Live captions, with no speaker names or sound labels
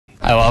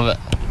I love it.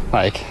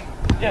 Like,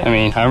 I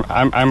mean,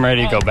 I'm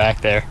ready to go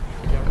back there.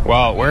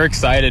 Well, we're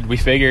excited. We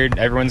figured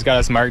everyone's got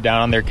us marked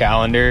down on their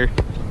calendar.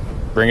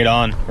 Bring it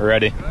on. We're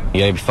ready.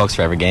 You gotta be focused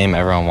for every game.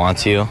 Everyone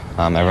wants you.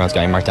 Everyone's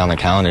got you marked down their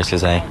calendars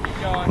because they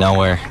know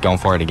we're going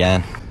for it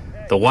again.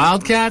 The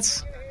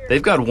Wildcats,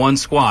 they've got one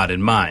squad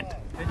in mind.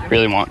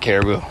 Really want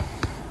Caribou.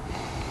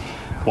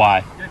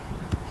 Why?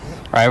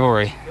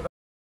 Rivalry.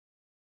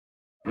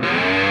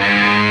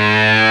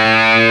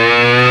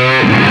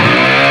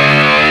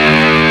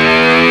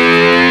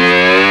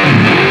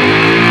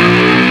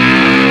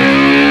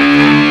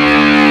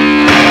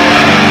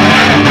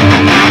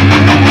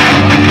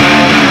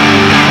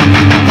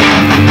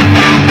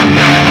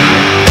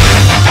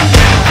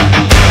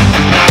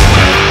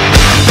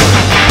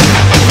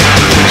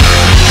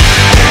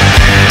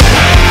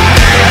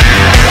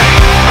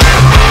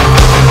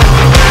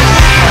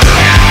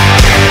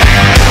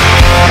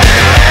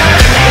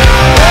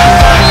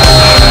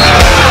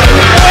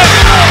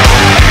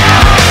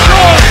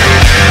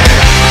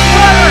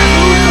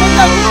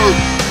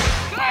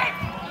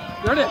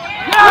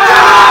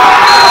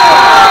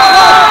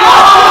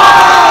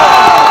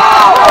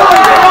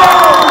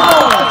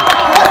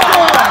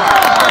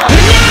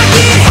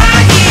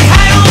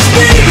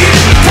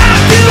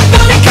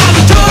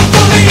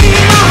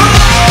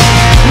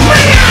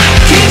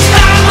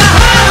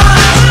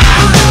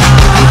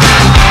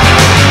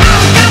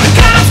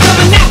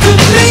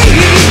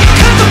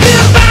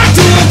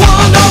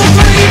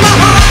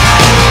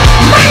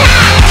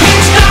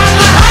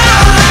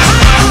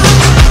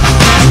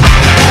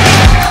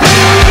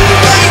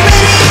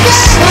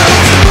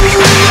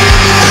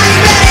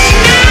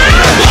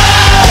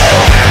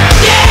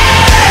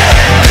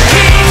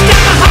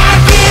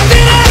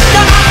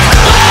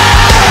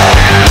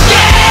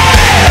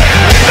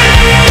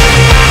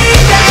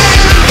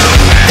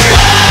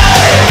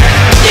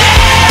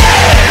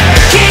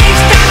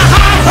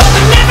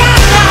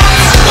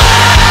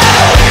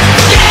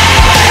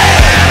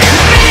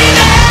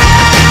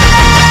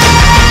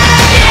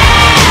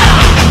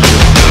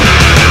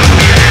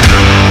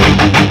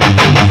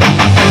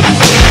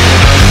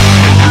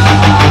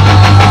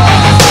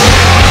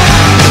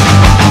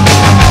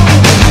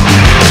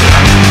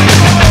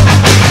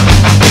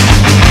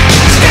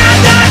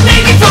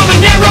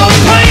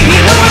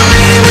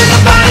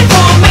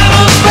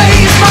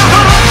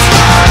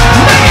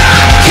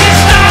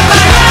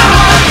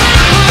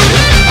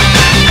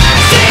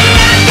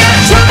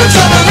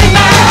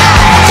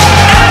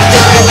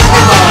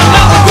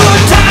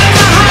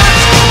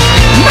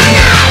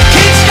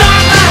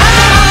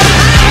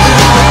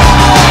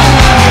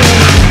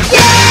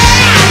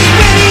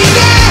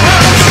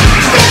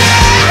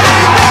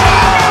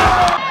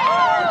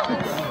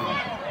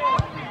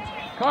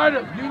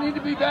 You need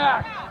to be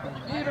back,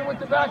 even with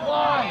the back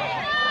line.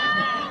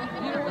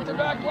 Even with the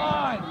back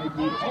line.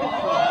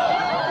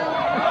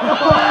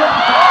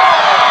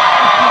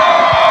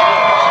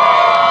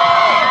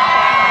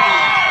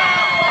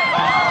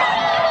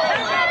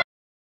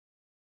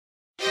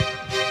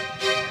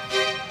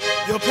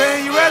 Yo,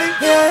 Pan, you ready?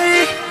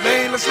 Hey.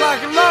 Man, let's lock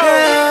and load.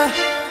 Yeah.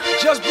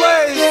 Just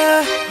blaze.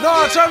 Yeah.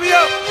 No, turn me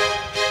up.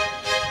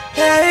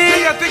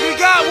 Hey. I think we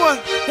got one.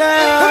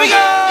 Yeah. Here we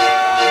go.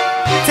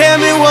 Tell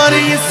me, what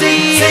do you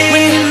see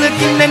when you're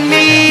looking at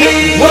me?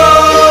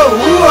 Whoa,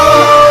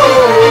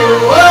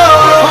 whoa,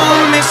 whoa. On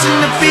a mission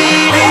to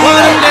be what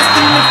I'm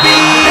destined to be.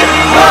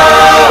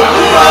 Whoa,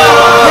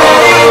 whoa,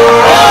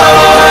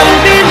 I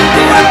didn't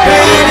do the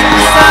pain and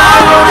the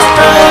sorrow, the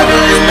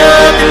struggle is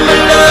nothing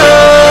but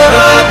love.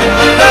 Nothing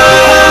but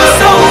love. A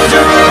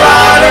soldier, a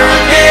rider, a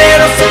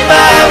ghetto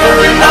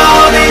survivor, and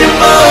all the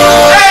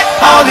above.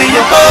 All the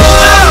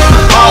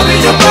above. All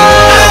the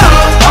above.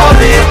 All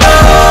the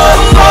above.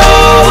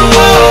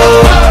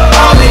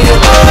 All the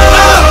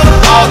above,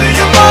 all the above, all the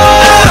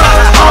above.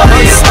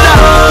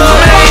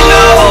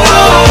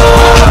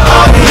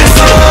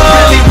 Listen,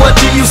 really, what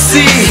do you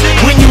see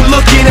when you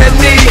looking at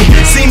me?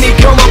 See me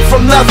come up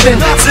from nothing,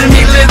 see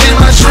me living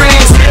my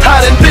dreams.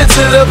 I done been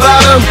to the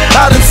bottom,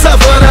 I done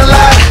suffered a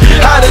lot.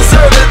 I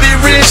deserve to be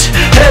rich,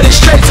 headed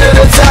straight to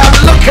the top.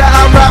 Look how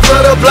I ride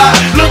for the block,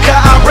 look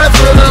how I rap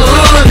for the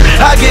hood.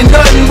 I get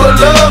nothing but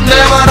love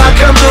now when I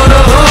come to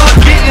the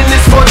hood. Getting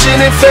this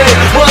fortune and fame,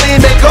 money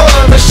make all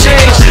of us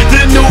change.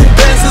 The new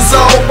Benz is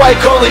all white,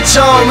 call it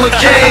John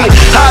McCain.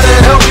 How the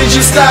hell could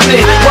you stop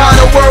me? Why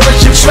the world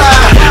would you try?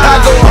 I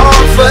go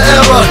hard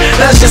forever,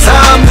 that's just how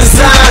I'm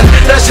designed.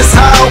 That's just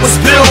how I was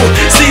built.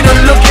 See the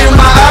look in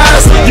my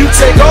eyes, you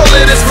take all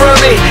of this from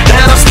me,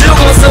 and I'm still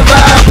gonna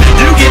survive.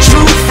 You get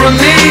truth from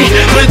me,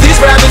 but these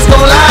rappers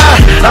gon' lie.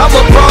 I'm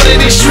a part of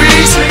these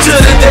streets, to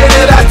the day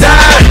that I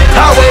die.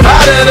 I wave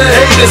out to the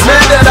haters,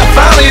 man, that I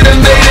finally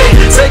done made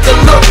it. Take a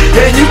look,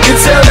 and you can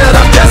tell that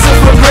I'm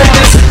destined for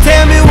greatness.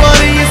 Tell me, what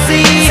do you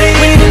see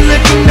when you're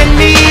looking at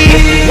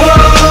me? Whoa,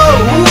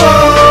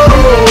 whoa,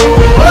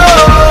 whoa.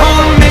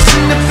 On a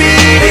mission to be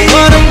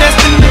what I'm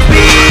destined to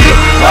be.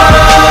 Whoa,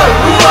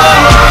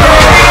 whoa,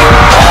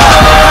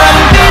 I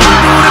done been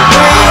through the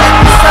pain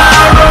and the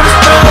sorrow, the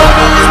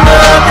struggle is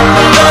nothing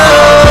but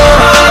love.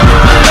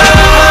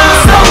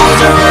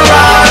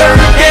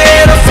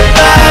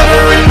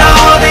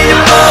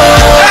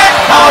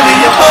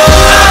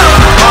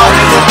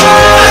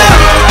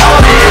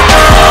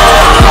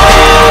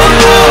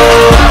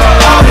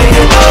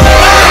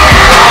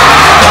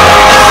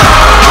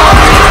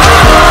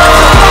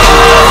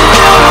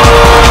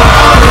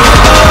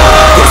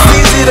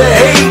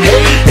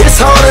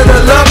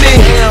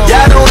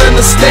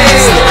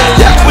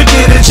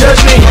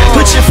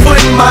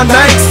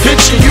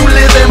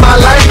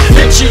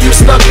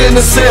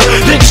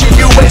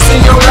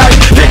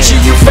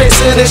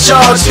 in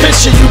charge.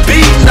 Picture you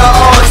beating the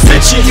odds.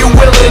 Picture you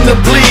willing to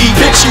bleed.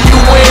 Picture you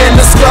wearing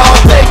the scar.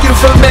 Thank you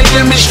for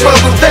making me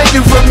struggle. Thank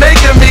you for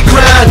making me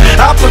grind.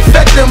 I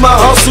perfected my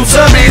hustle.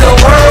 Tell me the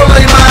world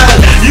ain't mine.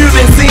 You've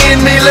been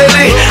seeing me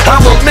lately.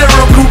 I'm a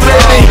miracle,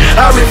 baby.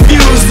 I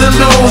refuse to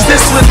lose.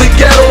 This was the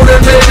ghetto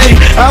that made me.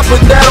 I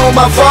put that on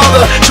my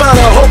father. Trying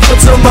to hope for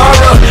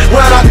tomorrow.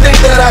 When I think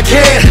that I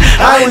can't,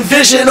 I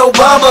envision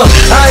Obama.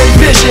 I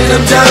envision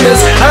them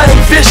diamonds. I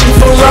envision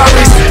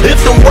Ferraris. If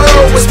the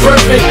world was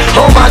perfect,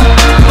 all my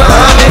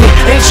behind me.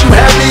 Ain't you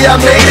happy I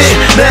made it?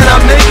 Man,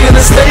 I'm making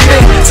a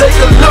statement. Take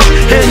a look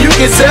and you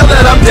can tell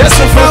that I'm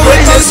destined for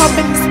greatness.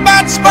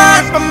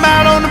 Spot, I'm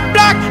out on the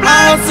block.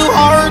 I hustle